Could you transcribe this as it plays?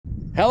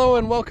Hello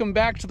and welcome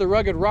back to the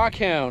Rugged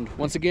Rockhound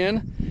once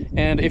again.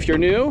 And if you're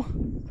new,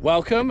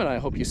 welcome, and I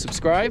hope you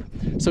subscribe.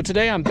 So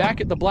today I'm back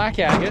at the Black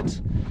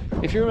Agate.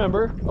 If you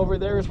remember, over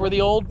there is where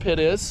the old pit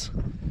is.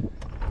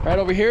 Right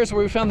over here is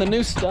where we found the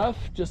new stuff,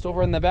 just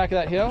over in the back of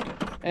that hill.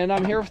 And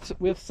I'm here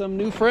with some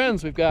new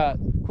friends. We've got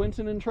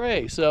Quentin and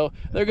Trey. So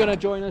they're gonna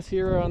join us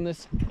here on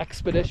this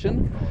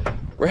expedition.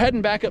 We're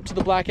heading back up to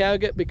the Black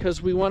Agate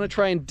because we want to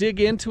try and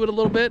dig into it a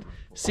little bit,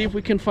 see if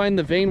we can find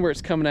the vein where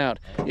it's coming out.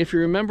 If you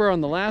remember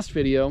on the last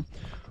video,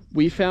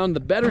 we found the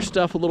better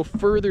stuff a little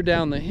further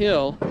down the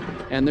hill,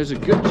 and there's a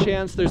good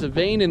chance there's a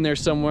vein in there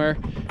somewhere,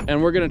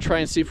 and we're going to try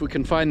and see if we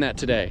can find that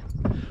today.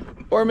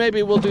 Or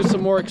maybe we'll do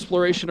some more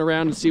exploration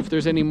around and see if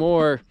there's any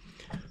more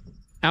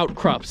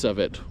outcrops of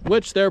it,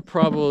 which there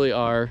probably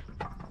are.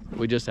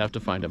 We just have to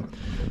find them.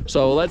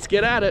 So let's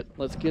get at it.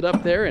 Let's get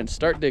up there and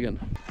start digging.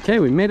 Okay,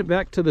 we made it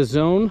back to the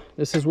zone.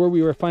 This is where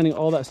we were finding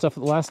all that stuff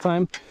the last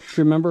time. If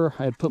you remember,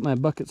 I had put my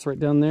buckets right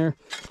down there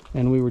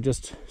and we were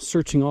just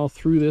searching all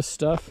through this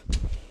stuff.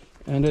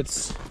 And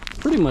it's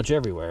pretty much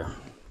everywhere.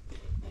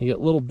 You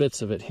get little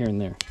bits of it here and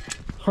there.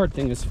 Hard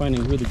thing is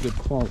finding really good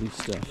quality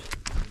stuff.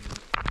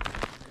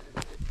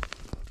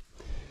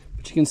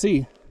 But you can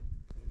see,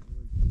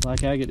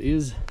 Black Agate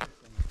is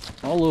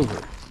all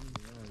over.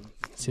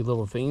 See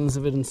little veins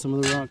of it in some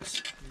of the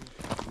rocks.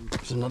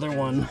 There's another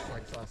one.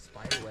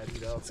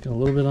 It's got a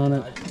little bit on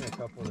it.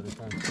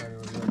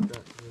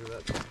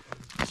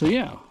 So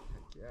yeah,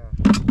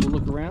 we'll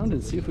look around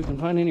and see if we can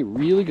find any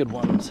really good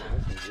ones.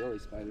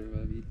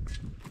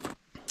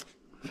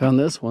 Found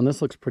this one.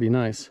 This looks pretty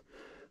nice.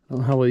 I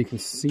don't know how well you can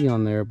see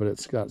on there, but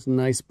it's got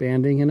nice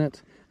banding in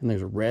it, and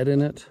there's red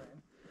in it.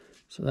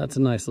 So that's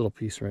a nice little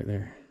piece right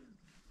there.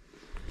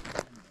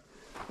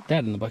 Put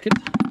that in the bucket.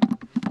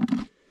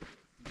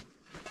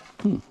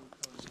 There's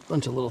a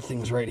bunch of little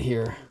things right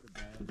here.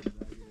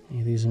 Any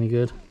of these any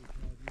good?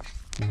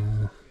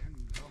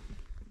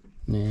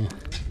 Nah.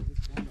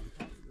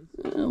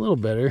 A little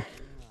better.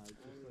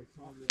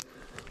 How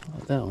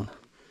about that one?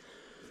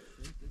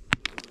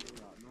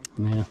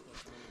 Yeah.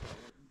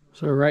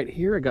 So right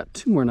here I got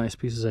two more nice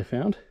pieces I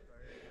found.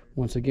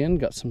 Once again,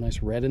 got some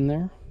nice red in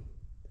there.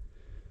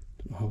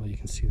 Don't know how well you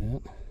can see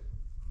that.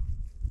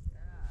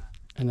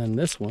 And then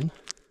this one's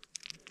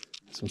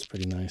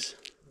pretty nice.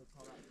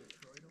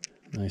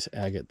 Nice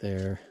agate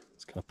there.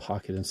 It's got a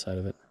pocket inside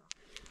of it.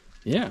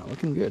 Yeah,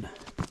 looking good.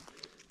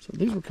 So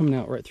these were coming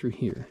out right through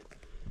here.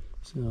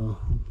 So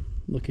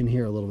look in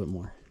here a little bit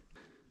more.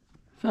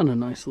 Found a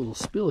nice little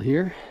spill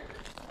here.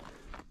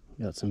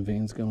 Got some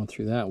veins going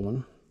through that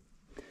one.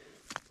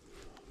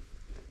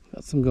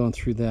 Got some going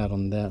through that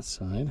on that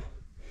side.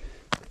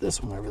 But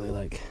this one I really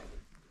like.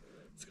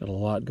 It's got a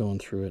lot going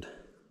through it.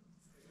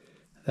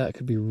 That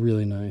could be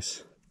really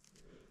nice.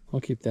 I'll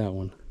keep that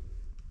one.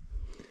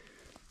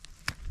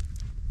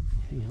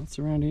 Anything else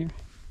around here?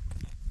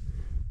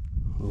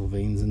 Little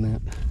veins in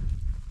that.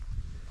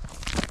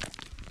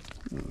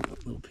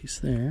 Little piece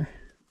there.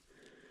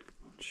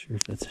 Not sure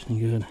if that's any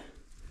good.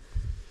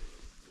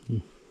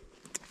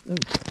 Oh,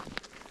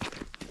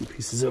 two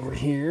pieces over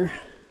here.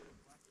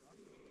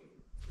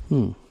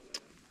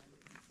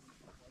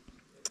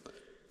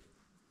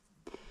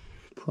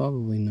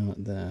 Probably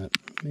not that.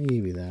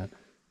 Maybe that.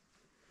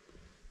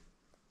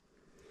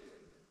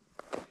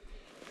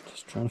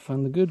 Just trying to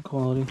find the good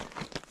quality.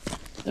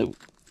 Oh,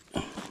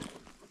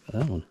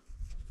 that one.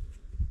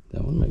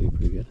 That one might be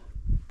pretty good.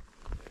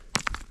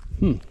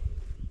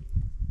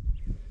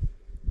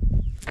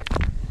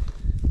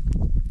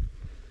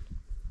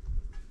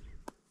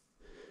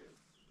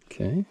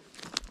 Okay.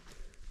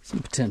 Some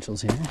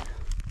potentials here.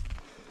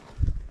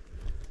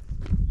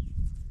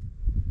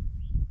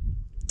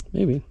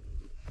 Maybe.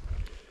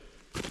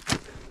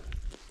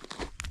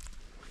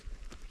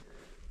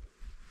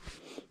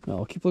 No,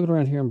 I'll keep looking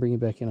around here and bring you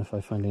back in if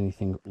I find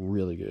anything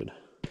really good.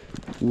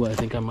 Ooh, I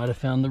think I might have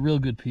found the real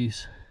good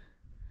piece.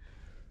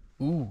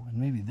 Ooh, and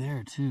maybe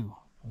there too.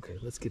 Okay,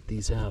 let's get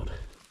these out.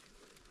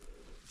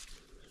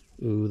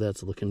 Ooh,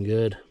 that's looking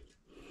good.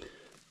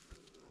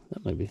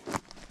 That might be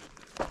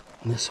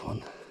this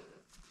one.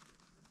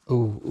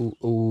 Ooh,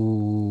 ooh,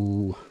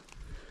 ooh.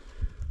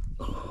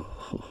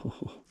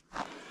 Oh.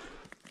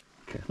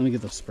 Okay, let me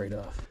get those sprayed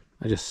off.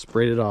 I just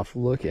sprayed it off.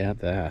 Look at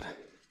that.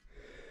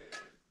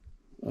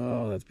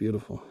 Oh, that's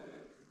beautiful.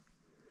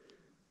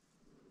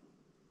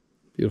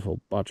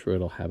 Beautiful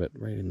botryoidal habit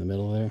right in the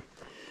middle there.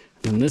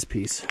 And this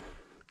piece,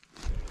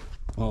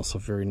 also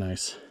very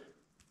nice.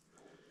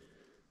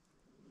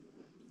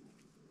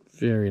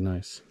 Very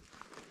nice.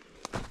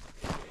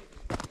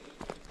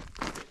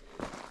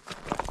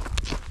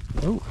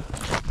 Oh,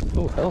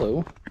 oh,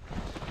 hello.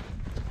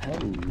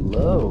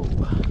 Hello.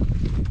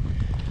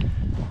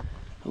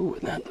 Oh,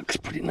 and that looks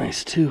pretty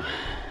nice too.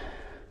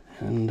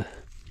 And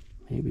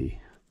maybe,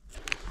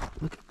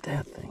 look at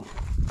that thing.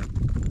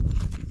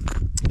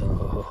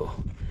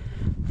 Oh,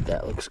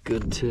 that looks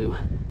good too.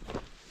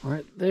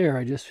 Right there,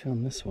 I just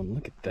found this one.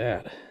 Look at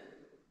that.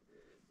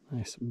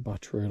 Nice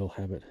botryoidal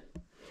habit.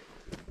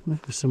 What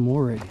if there's some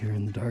more right here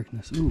in the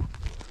darkness? Ooh,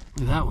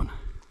 look at that one.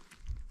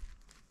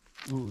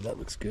 Ooh, that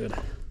looks good.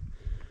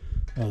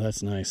 Oh,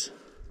 that's nice.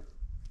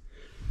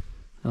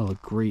 That'll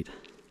look great.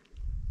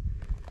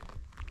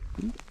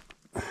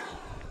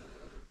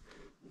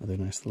 Another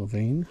nice little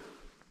vein.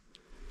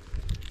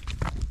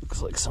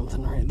 Looks like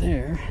something right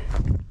there.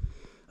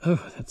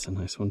 Oh, that's a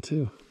nice one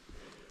too.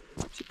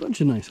 There's a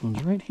bunch of nice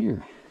ones right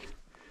here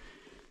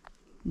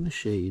in the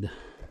shade.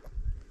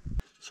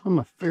 So I'm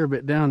a fair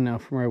bit down now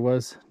from where I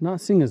was.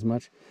 Not seeing as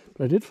much,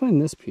 but I did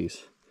find this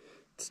piece.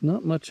 It's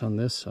not much on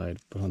this side,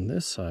 but on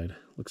this side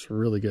looks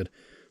really good.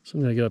 So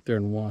I'm gonna get up there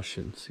and wash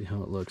it and see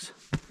how it looks.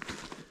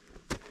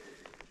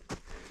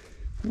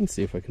 And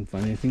see if I can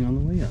find anything on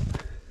the way up.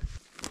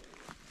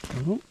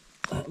 Oh,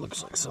 that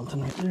looks like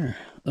something right there.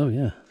 Oh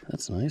yeah,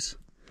 that's nice.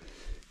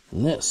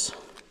 And this.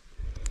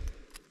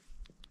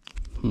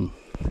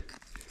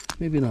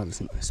 Maybe not as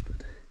nice,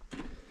 but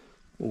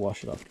we'll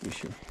wash it off to be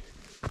sure.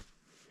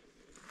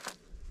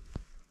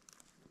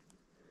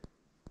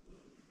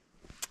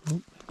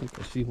 Oh, I think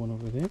I see one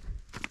over there.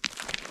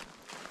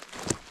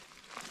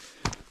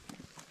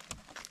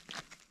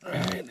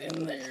 Right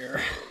in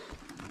there.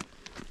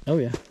 Oh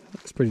yeah,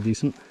 looks pretty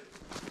decent.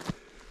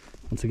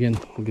 Once again,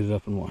 we'll get it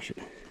up and wash it.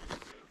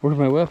 Where's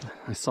my whip?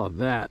 I saw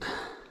that.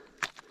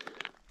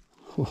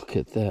 Look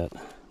at that.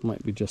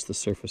 Might be just the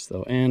surface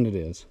though, and it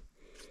is.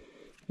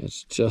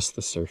 It's just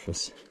the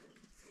surface.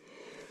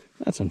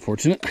 That's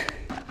unfortunate.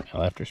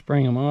 Well, after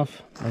spraying them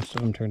off, most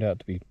of them turned out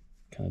to be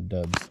kind of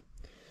duds.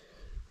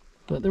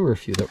 But there were a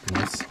few that were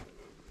nice.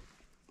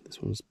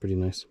 This one was pretty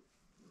nice.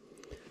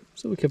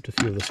 So we kept a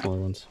few of the smaller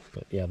ones.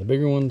 But yeah, the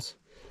bigger ones,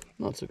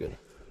 not so good.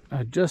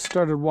 I just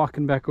started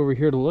walking back over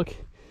here to look,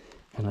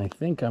 and I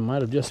think I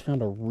might have just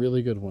found a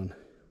really good one.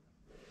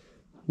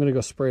 I'm gonna go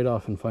spray it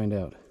off and find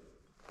out.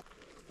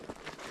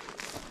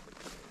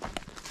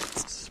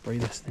 Let's spray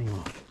this thing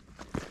off.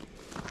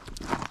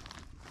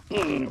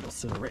 And we'll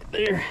sit it right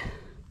there.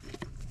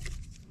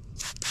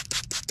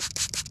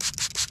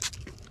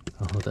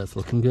 Oh, that's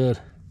looking good.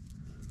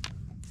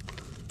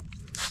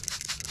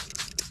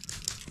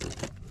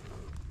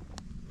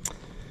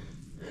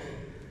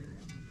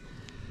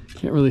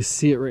 Can't really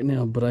see it right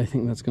now, but I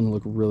think that's going to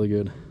look really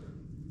good.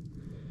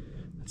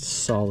 It's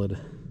solid.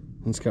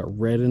 And it's got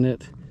red in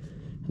it.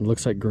 And it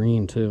looks like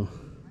green too.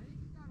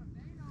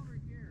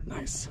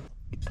 Nice.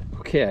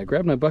 Okay, I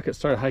grabbed my bucket,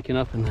 started hiking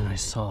up, and then I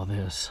saw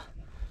this.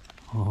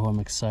 Oh, I'm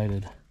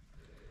excited.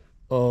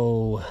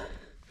 Oh,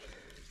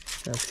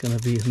 that's gonna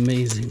be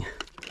amazing.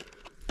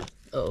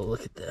 Oh,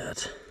 look at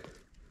that.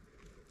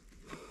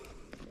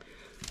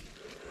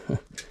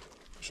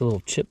 There's a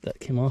little chip that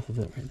came off of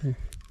it right there.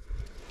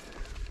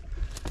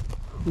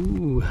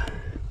 Ooh,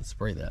 let's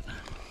spray that.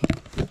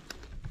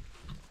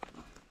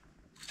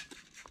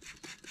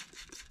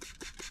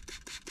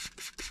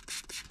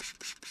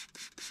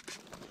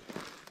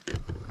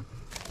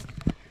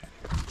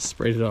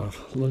 Sprayed it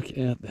off. Look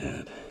at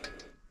that.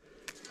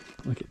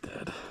 Look at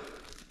that.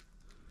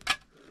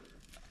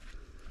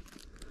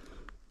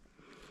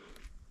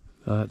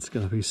 Oh, that's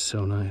gonna be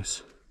so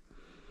nice.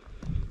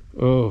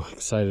 Oh,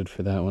 excited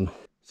for that one.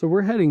 So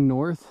we're heading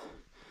north.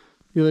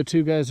 The other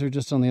two guys are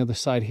just on the other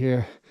side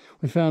here.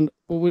 We found,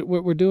 what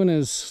we're doing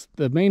is,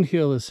 the main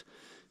hill is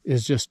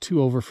just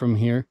 2 over from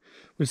here.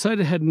 We decided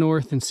to head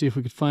north and see if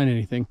we could find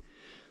anything.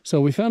 So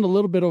we found a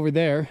little bit over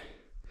there,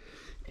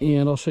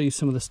 and I'll show you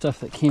some of the stuff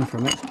that came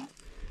from it.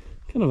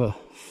 Kind of a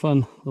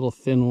fun little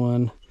thin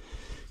one.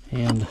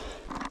 And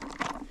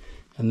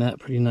that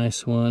pretty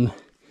nice one.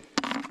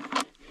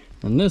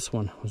 And this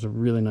one was a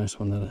really nice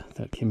one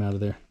that came out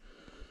of there.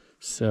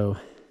 So,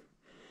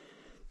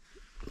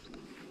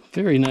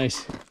 very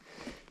nice.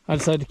 I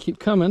decided to keep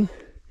coming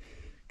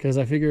because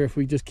I figure if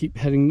we just keep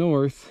heading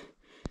north,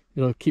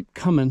 it'll keep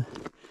coming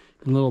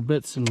in little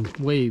bits and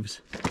waves.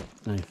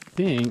 And I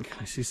think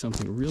I see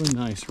something really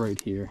nice right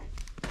here.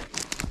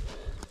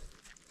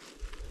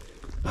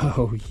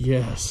 Oh,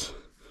 yes.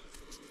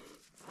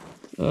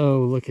 Oh,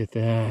 look at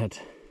that.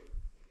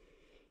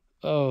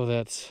 Oh,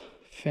 that's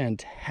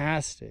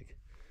fantastic.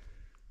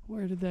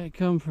 Where did that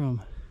come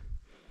from?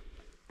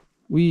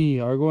 We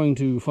are going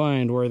to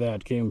find where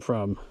that came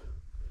from.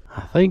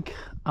 I think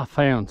I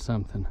found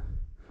something.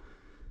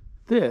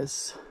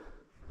 This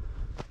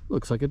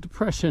looks like a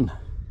depression.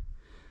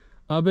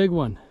 A big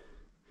one.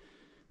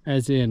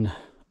 As in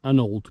an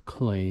old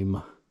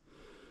claim.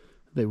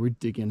 They were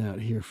digging out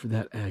here for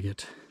that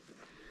agate.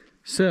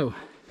 So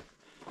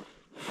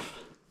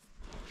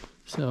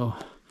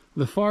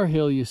the far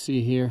hill you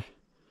see here,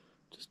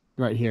 just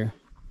right here,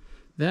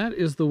 that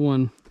is the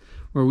one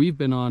where we've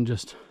been on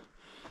just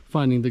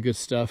finding the good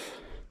stuff.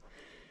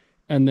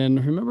 And then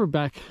remember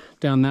back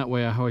down that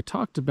way how I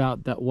talked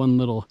about that one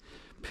little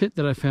pit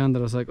that I found that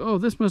I was like, oh,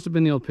 this must have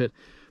been the old pit.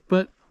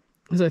 But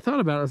as I thought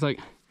about it, I was like,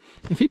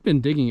 if he'd been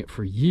digging it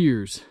for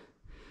years,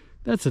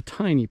 that's a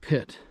tiny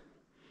pit.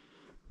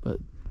 But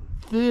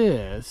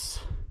this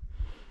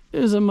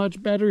is a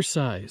much better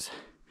size.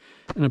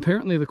 And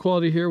apparently the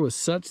quality here was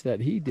such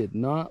that he did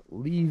not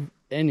leave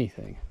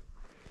anything.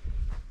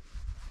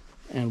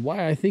 And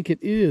why I think it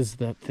is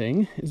that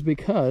thing is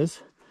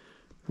because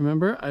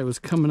Remember, I was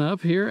coming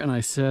up here and I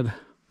said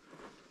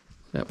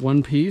that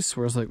one piece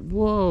where I was like,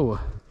 whoa.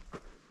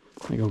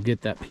 Let me go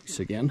get that piece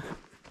again.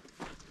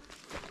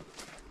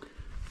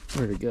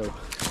 Where'd it go?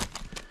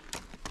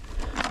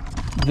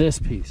 This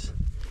piece.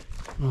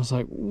 And I was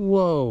like,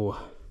 whoa.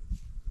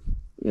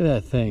 Look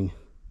at that thing.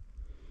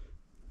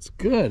 It's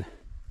good.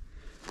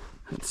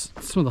 It's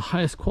some of the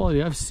highest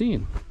quality I've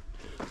seen.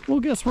 Well,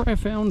 guess where I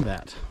found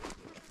that?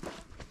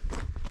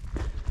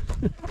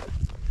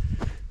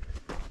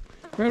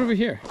 Right over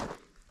here.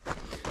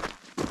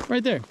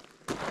 Right there.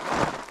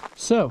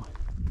 So,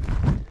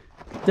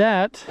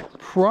 that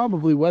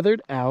probably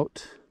weathered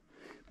out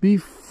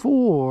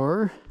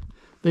before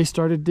they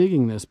started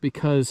digging this,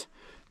 because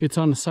it's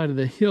on the side of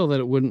the hill that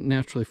it wouldn't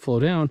naturally flow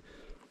down,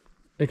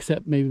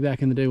 except maybe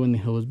back in the day when the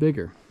hill was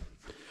bigger.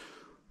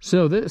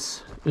 So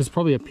this is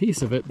probably a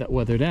piece of it that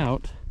weathered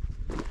out,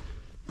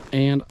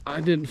 and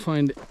I didn't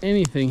find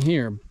anything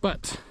here,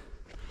 but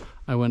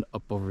I went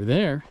up over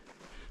there,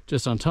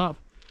 just on top,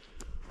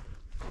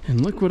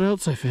 and look what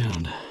else I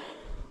found.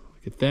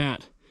 Look at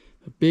that,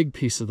 a big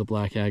piece of the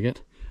black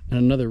agate, and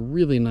another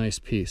really nice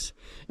piece.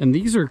 And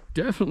these are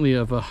definitely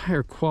of a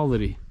higher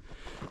quality,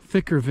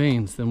 thicker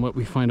veins than what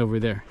we find over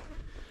there.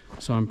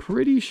 So I'm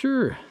pretty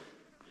sure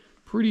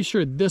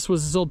this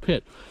was his old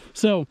pit.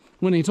 So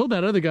when he told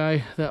that other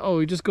guy that, oh,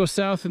 you just go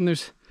south and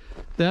there's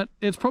that,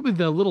 it's probably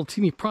the little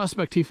teeny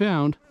prospect he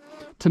found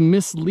to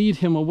mislead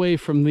him away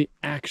from the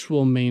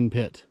actual main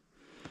pit.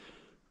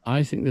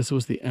 I think this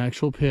was the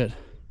actual pit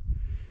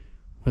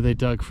where they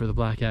dug for the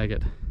black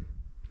agate.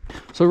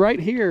 So right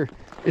here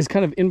is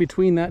kind of in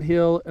between that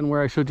hill and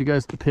where I showed you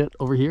guys the pit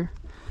over here.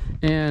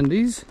 And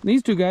these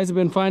two guys have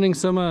been finding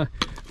some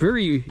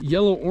very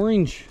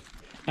yellow-orange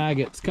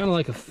agate. It's kind of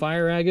like a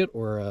fire agate,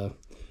 or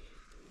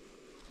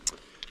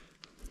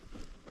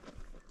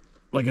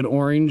like an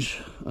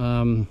orange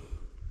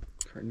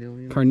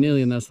carnelian.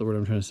 Carnelian, that's the word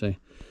I'm trying to say.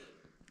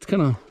 It's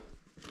kind of,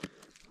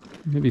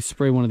 maybe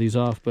spray one of these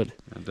off, but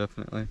yeah,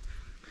 definitely.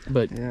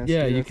 But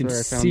yeah, you can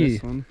see.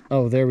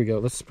 Oh, there we go.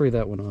 Let's spray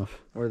that one off.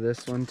 Or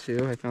this one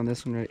too. I found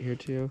this one right here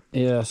too.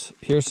 Yes,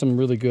 here's some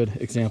really good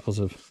examples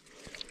of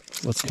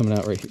what's coming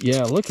out right here.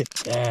 Yeah, look at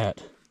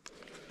that.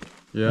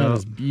 Yeah, that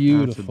is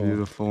beautiful. That's a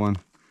beautiful one.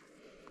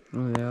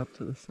 Oh yeah, up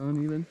to the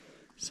sun even.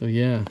 So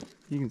yeah,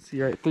 you can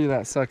see right through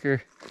that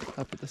sucker,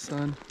 up at the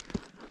sun.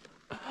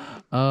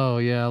 Oh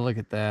yeah, look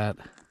at that.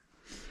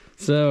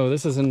 So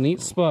this is a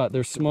neat spot.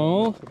 They're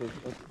small,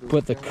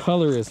 but the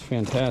color is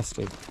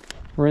fantastic.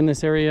 We're in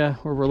this area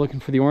where we're looking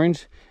for the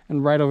orange,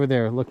 and right over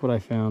there, look what I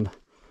found.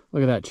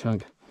 Look at that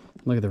chunk.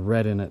 Look at the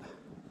red in it.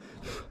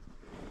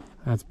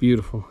 That's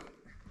beautiful.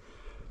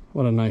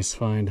 What a nice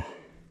find.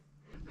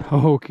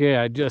 Okay,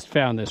 I just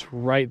found this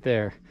right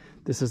there.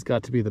 This has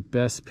got to be the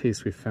best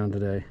piece we've found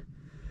today.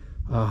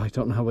 Oh, I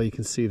don't know how well you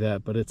can see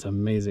that, but it's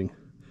amazing.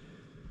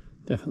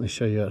 Definitely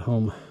show you at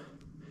home.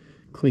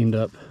 Cleaned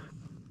up.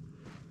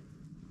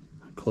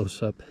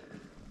 Close up.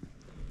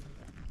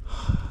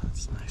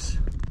 That's nice.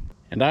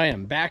 And I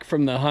am back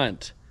from the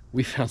hunt.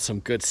 We found some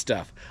good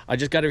stuff. I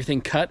just got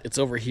everything cut. It's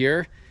over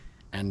here,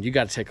 and you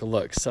got to take a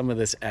look. Some of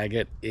this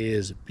agate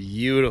is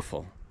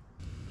beautiful.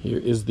 Here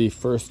is the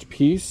first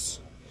piece.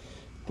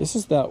 This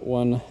is that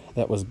one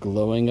that was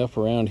glowing up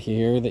around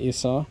here that you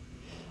saw.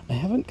 I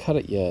haven't cut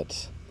it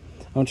yet.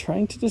 I'm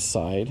trying to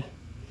decide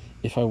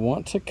if I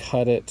want to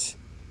cut it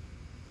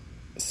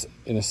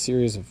in a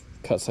series of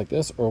cuts like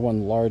this, or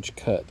one large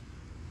cut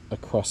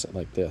across it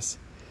like this.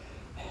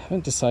 I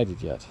haven't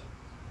decided yet.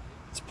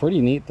 It's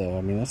pretty neat though.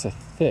 I mean, that's a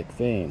thick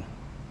vein.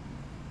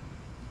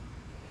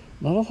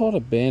 Not a lot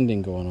of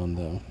banding going on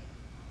though.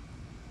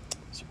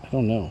 So I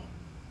don't know.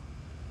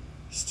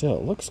 Still,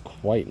 it looks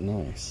quite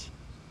nice.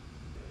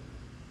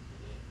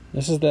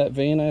 This is that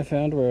vein I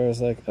found where I was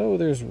like, oh,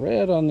 there's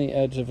red on the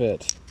edge of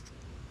it.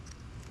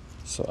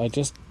 So I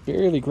just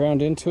barely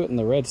ground into it and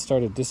the red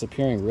started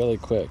disappearing really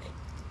quick.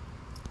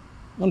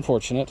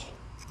 Unfortunate,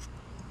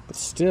 but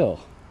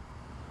still,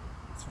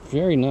 it's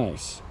very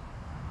nice.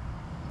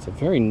 It's a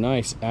very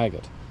nice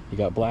agate. You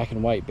got black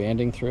and white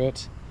banding through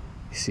it.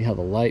 You see how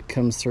the light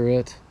comes through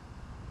it.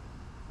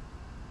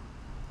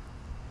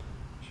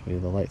 Show you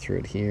the light through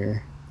it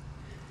here.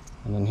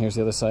 And then here's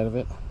the other side of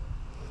it.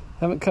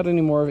 Haven't cut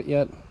any more of it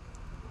yet,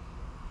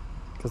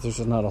 because there's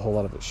just not a whole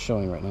lot of it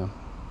showing right now.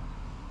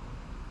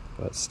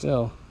 But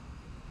still,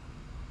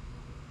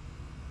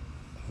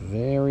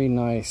 very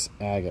nice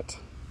agate.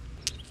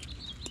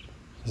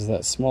 This is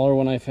that smaller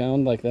one I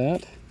found like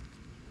that.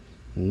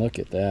 And look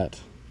at that.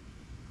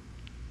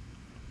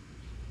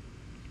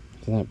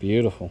 Isn't that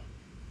beautiful?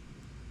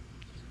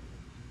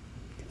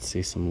 You can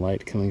see some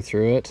light coming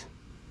through it.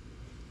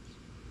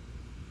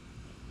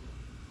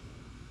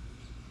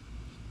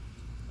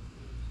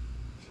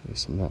 Show you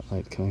some of that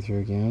light coming through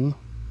again.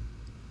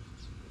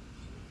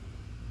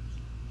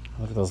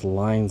 Look at those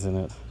lines in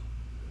it.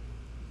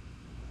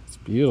 It's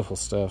beautiful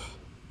stuff.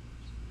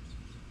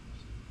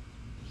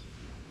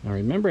 Now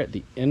remember at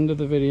the end of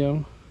the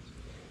video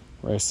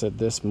where I said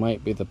this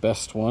might be the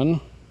best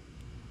one?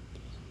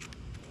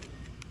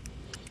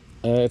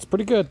 It's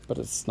pretty good, but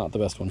it's not the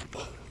best one.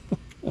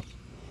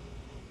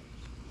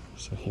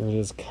 So here it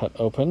is, cut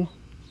open.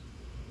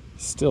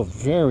 Still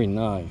very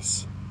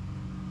nice.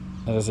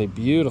 That is a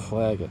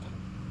beautiful agate.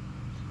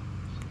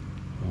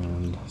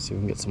 And see if we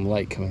can get some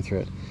light coming through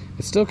it.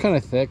 It's still kind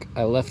of thick.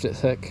 I left it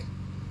thick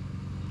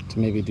to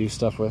maybe do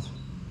stuff with.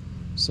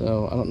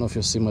 So I don't know if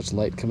you'll see much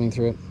light coming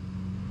through it.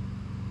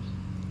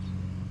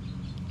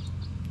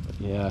 But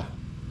yeah,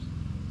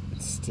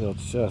 it's still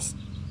just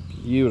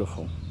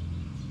beautiful.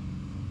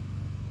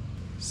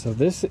 So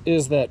this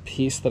is that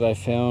piece that I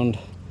found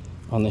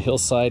on the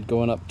hillside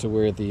going up to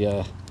where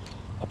the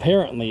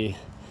apparently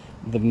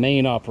the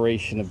main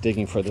operation of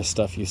digging for this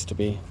stuff used to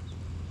be.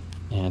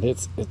 And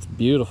it's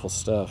beautiful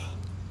stuff.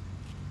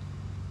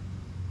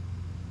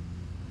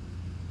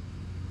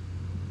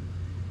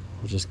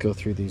 We'll just go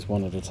through these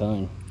one at a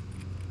time.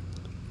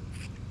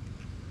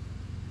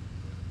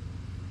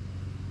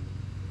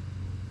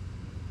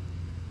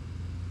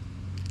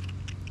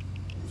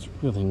 It's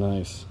really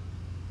nice.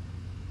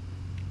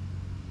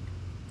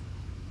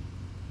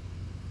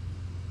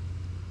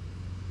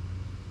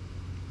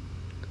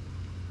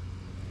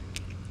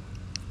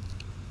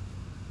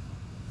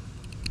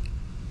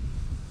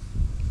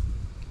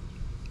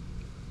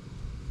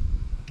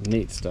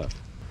 Neat stuff.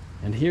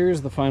 And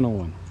here's the final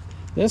one.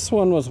 This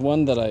one was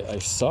one that I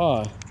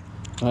saw,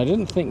 and I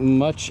didn't think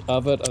much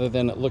of it other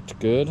than it looked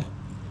good.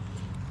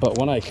 But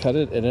when I cut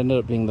it, it ended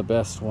up being the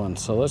best one.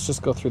 So let's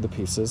just go through the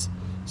pieces.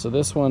 So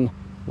this one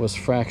was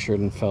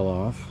fractured and fell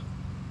off.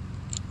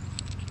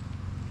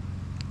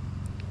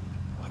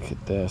 Look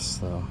at this,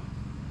 though.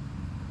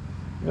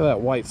 Look at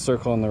that white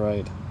circle on the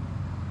right.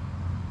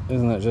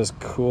 Isn't that just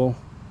cool?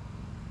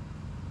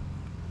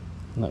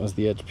 And that was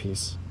the edge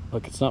piece.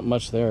 Look, it's not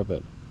much there,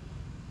 but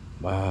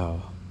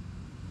wow.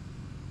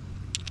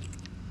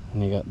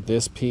 And you got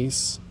this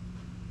piece.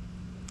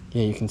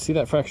 Yeah, you can see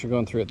that fracture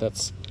going through it.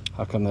 That's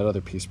how come that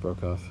other piece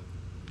broke off.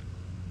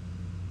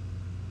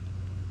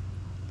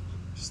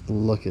 Just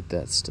look at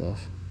that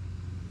stuff.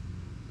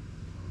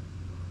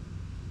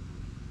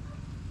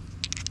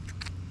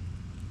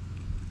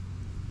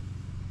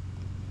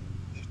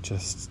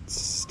 Just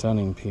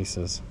stunning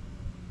pieces.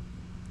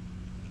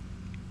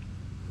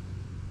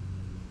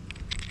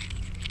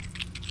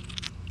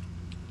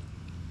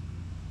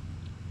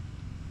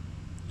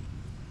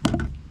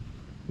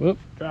 Whoop,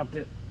 dropped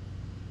it.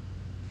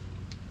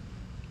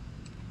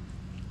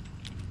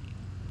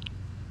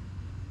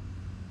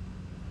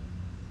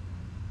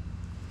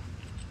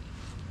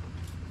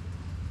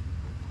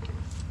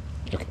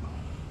 Okay.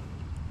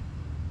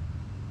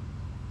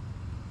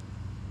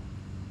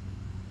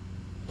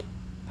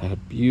 Had a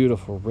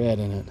beautiful red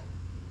in it.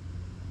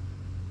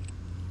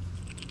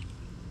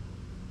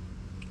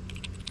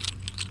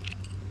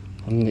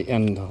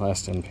 And the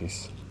last end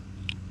piece.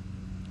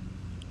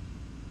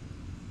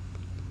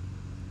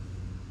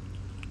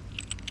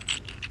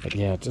 But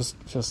yeah, just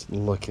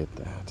look at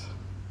that.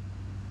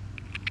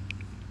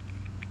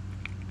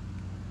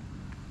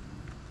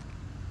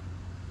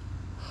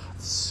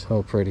 It's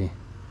so pretty.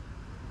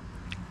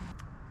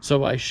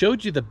 So I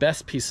showed you the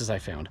best pieces I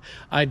found.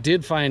 I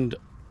did find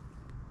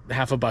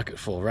half a bucket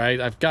full, right?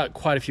 I've got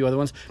quite a few other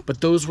ones, but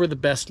those were the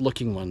best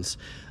looking ones.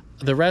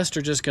 The rest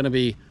are just going to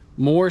be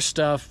more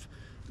stuff,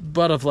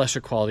 but of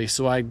lesser quality.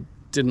 So I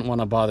didn't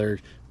want to bother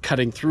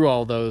cutting through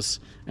all those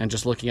and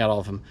just looking at all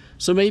of them.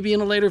 So maybe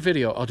in a later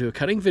video, I'll do a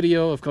cutting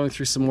video of going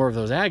through some more of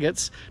those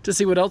agates to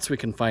see what else we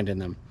can find in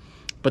them.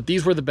 But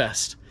these were the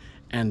best,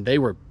 and they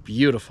were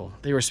beautiful.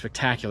 They were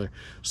spectacular.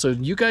 So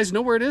you guys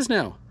know where it is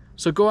now.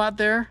 So go out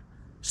there,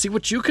 see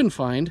what you can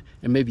find,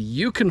 and maybe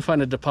you can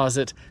find a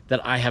deposit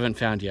that I haven't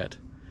found yet.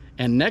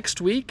 And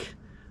next week,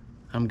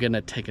 I'm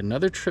gonna take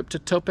another trip to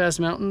Topaz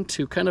Mountain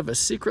to kind of a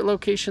secret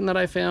location that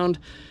I found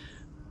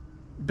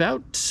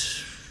about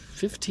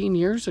 15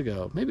 years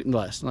ago, maybe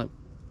less, more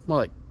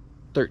like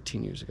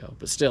 13 years ago,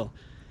 but still.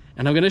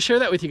 And I'm gonna share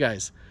that with you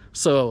guys.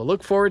 So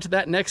look forward to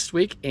that next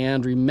week,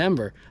 and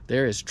remember,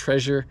 there is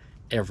treasure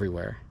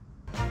everywhere.